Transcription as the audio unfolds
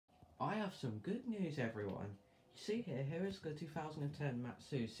I have some good news, everyone. You see here is the 2010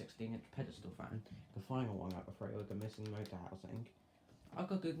 Matsui 16-inch pedestal fan, the final one I'm afraid with the missing motor housing. I've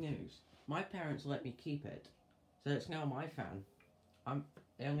got good news. My parents let me keep it, so it's now my fan.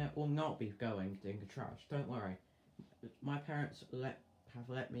 It will not be going in the trash, don't worry. My parents have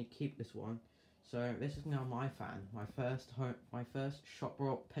let me keep this one, so this is now my fan, my first shop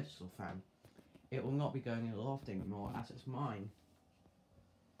brought pedestal fan. It will not be going in the loft anymore, as it's mine.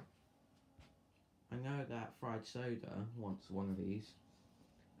 I know that Fried Soda wants one of these,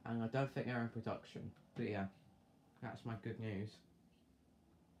 and I don't think they're in production, but yeah, that's my good news.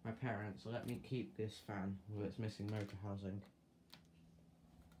 My parents let me keep this fan with its missing motor housing.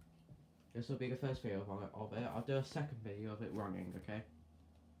 This will be the first video of it. I'll do a second video of it running, okay?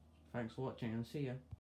 Thanks for watching and see ya.